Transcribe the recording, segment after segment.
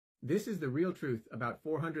This is the real truth about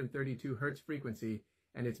 432 Hz frequency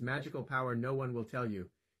and its magical power no one will tell you.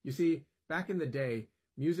 You see, back in the day,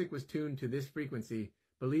 music was tuned to this frequency,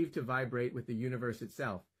 believed to vibrate with the universe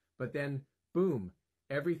itself. But then, boom,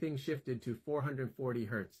 everything shifted to 440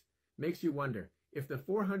 Hz. Makes you wonder, if the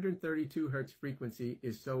 432 Hz frequency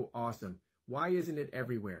is so awesome, why isn't it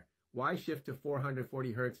everywhere? Why shift to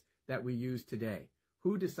 440 Hz that we use today?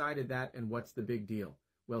 Who decided that and what's the big deal?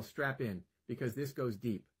 Well, strap in, because this goes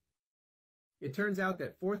deep. It turns out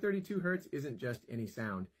that 432 Hz isn't just any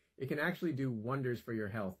sound. It can actually do wonders for your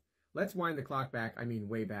health. Let's wind the clock back,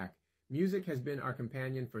 way back. Music has been our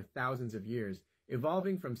companion for thousands of years,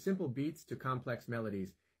 evolving from simple beats to complex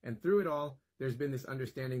melodies. And through it all, there's been this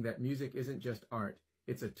understanding that music isn't just art.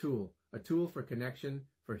 It's a tool for connection,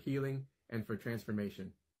 for healing, and for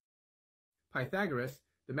transformation. Pythagoras,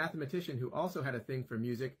 the mathematician who also had a thing for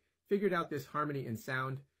music, figured out this harmony in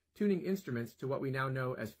sound, tuning instruments to what we now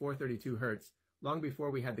know as 432 Hz, long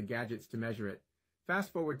before we had the gadgets to measure it.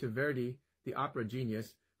 Fast forward to Verdi, the opera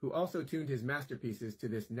genius, who also tuned his masterpieces to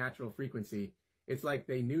this natural frequency. It's like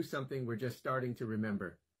they knew something we're just starting to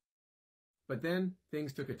remember. But then,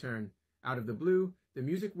 things took a turn. Out of the blue, the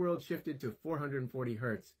music world shifted to 440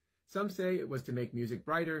 Hz. Some say it was to make music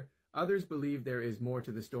brighter, others believe there is more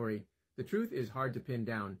to the story. The truth is hard to pin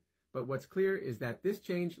down, but what's clear is that this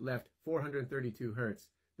change left 432 Hz,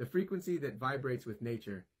 the frequency that vibrates with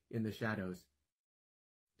nature, in the shadows.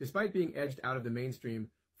 Despite being edged out of the mainstream,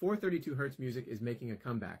 432 Hz music is making a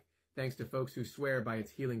comeback, thanks to folks who swear by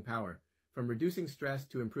its healing power. From reducing stress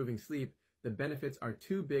to improving sleep, the benefits are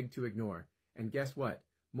too big to ignore. And guess what?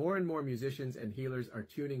 More and more musicians and healers are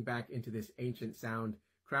tuning back into this ancient sound,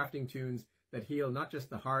 crafting tunes that heal not just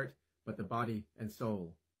the heart, but the body and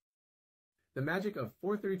soul. The magic of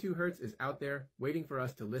 432 Hz is out there, waiting for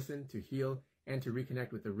us to listen, to heal, and to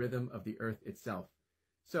reconnect with the rhythm of the earth itself.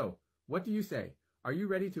 So, what do you say? Are you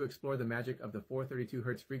ready to explore the magic of the 432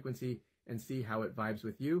 Hz frequency and see how it vibes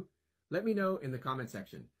with you? Let me know in the comment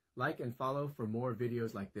section. Like and follow for more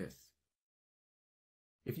videos like this.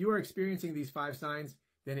 If you are experiencing these 5 signs,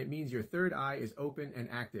 then it means your third eye is open and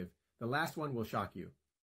active. The last one will shock you.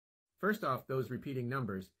 First off, those repeating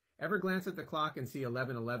numbers. Ever glance at the clock and see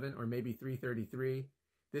 1111 or maybe 333?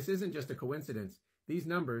 This isn't just a coincidence. These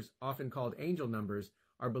numbers, often called angel numbers,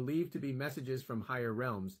 are believed to be messages from higher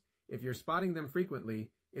realms. If you're spotting them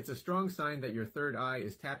frequently, it's a strong sign that your third eye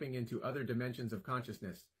is tapping into other dimensions of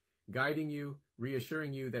consciousness, guiding you,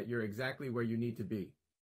 reassuring you that you're exactly where you need to be.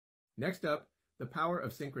 Next up, the power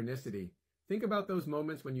of synchronicity. Think about those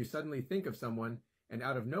moments when you suddenly think of someone, and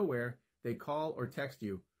out of nowhere, they call or text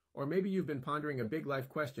you. Or maybe you've been pondering a big life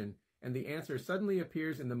question, and the answer suddenly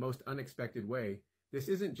appears in the most unexpected way. This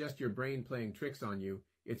isn't just your brain playing tricks on you,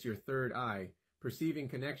 it's your third eye, perceiving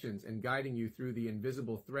connections and guiding you through the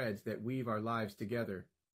invisible threads that weave our lives together.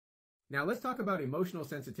 Now let's talk about emotional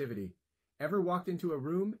sensitivity. Ever walked into a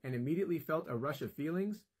room and immediately felt a rush of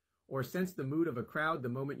feelings? Or sensed the mood of a crowd the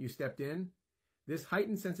moment you stepped in? This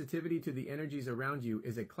heightened sensitivity to the energies around you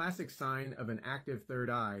is a classic sign of an active third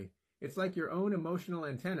eye. It's like your own emotional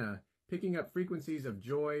antenna, picking up frequencies of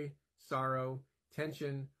joy, sorrow,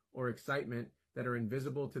 tension, or excitement that are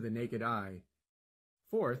invisible to the naked eye.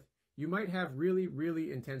 Fourth, you might have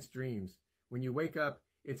really intense dreams. When you wake up,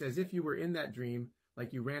 it's as if you were in that dream,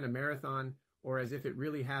 like you ran a marathon, or as if it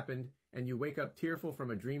really happened, and you wake up tearful from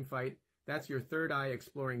a dream fight. That's your third eye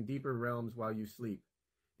exploring deeper realms while you sleep.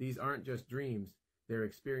 These aren't just dreams, they're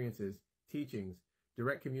experiences, teachings,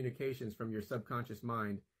 direct communications from your subconscious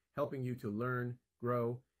mind, helping you to learn,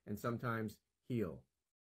 grow, and sometimes heal.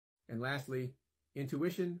 And lastly,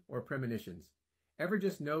 intuition or premonitions. Ever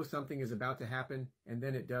just know something is about to happen and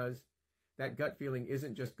then it does? That gut feeling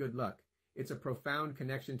isn't just good luck. It's a profound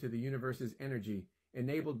connection to the universe's energy,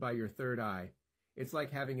 enabled by your third eye. It's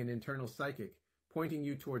like having an internal psychic, pointing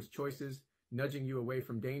you towards choices, nudging you away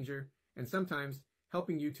from danger, and sometimes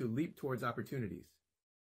helping you to leap towards opportunities.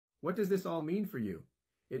 What does this all mean for you?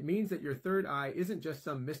 It means that your third eye isn't just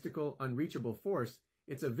some mystical, unreachable force.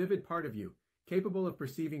 It's a vivid part of you, capable of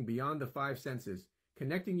perceiving beyond the 5 senses,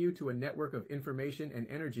 connecting you to a network of information and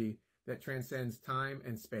energy that transcends time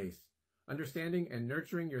and space. Understanding and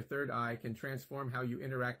nurturing your third eye can transform how you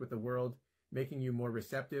interact with the world, making you more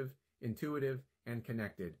receptive, intuitive, and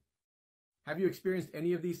connected. Have you experienced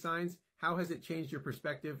any of these signs? How has it changed your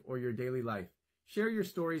perspective or your daily life? Share your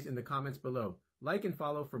stories in the comments below. Like and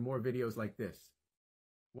follow for more videos like this.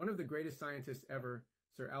 One of the greatest scientists ever,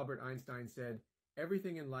 Sir Albert Einstein, said,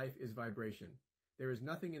 "Everything in life is vibration. There is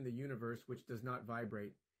nothing in the universe which does not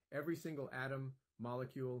vibrate. Every single atom,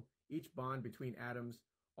 molecule, each bond between atoms,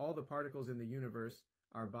 all the particles in the universe,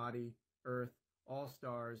 our body, Earth, all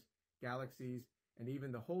stars, galaxies, and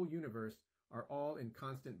even the whole universe are all in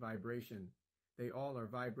constant vibration. They all are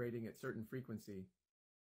vibrating at certain frequency.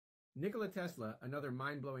 Nikola Tesla, another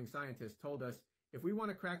mind-blowing scientist, told us, if we want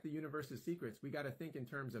to crack the universe's secrets, we got to think in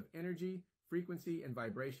terms of energy, frequency, and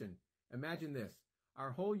vibration. Imagine this.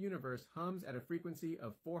 Our whole universe hums at a frequency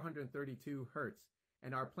of 432 hertz,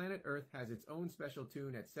 and our planet Earth has its own special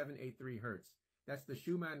tune at 783 hertz. That's the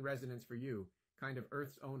Schumann resonance for you, kind of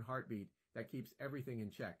Earth's own heartbeat that keeps everything in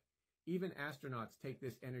check. Even astronauts take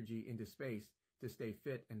this energy into space to stay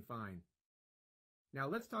fit and fine. Now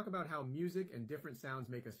let's talk about how music and different sounds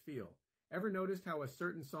make us feel. Ever noticed how a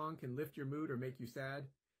certain song can lift your mood or make you sad?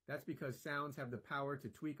 That's because sounds have the power to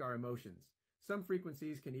tweak our emotions. Some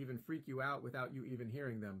frequencies can even freak you out without you even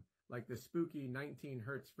hearing them, like the spooky 19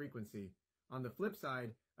 hertz frequency. On the flip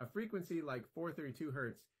side, a frequency like 432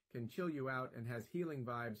 hertz can chill you out and has healing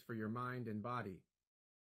vibes for your mind and body.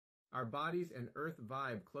 Our bodies and Earth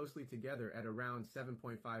vibe closely together at around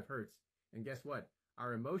 7.5 hertz, and guess what?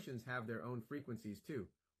 Our emotions have their own frequencies too.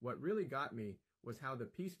 What really got me was how the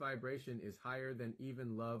peace vibration is higher than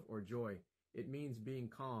even love or joy. It means being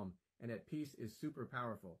calm and at peace is super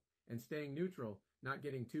powerful. And staying neutral, not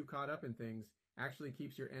getting too caught up in things, actually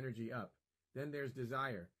keeps your energy up. Then there's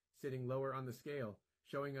desire, sitting lower on the scale,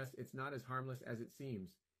 showing us it's not as harmless as it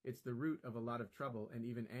seems. It's the root of a lot of trouble and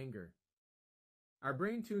even anger. Our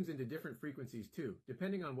brain tunes into different frequencies too,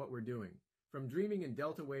 depending on what we're doing. From dreaming in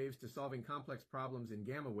delta waves to solving complex problems in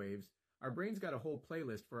gamma waves, our brain's got a whole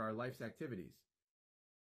playlist for our life's activities.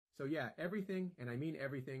 So yeah, everything, and I mean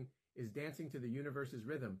everything, is dancing to the universe's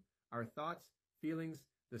rhythm. Our thoughts, feelings,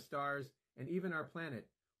 the stars, and even our planet.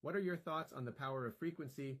 What are your thoughts on the power of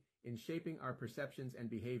frequency in shaping our perceptions and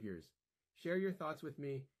behaviors? Share your thoughts with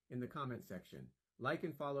me in the comment section. Like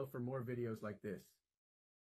and follow for more videos like this.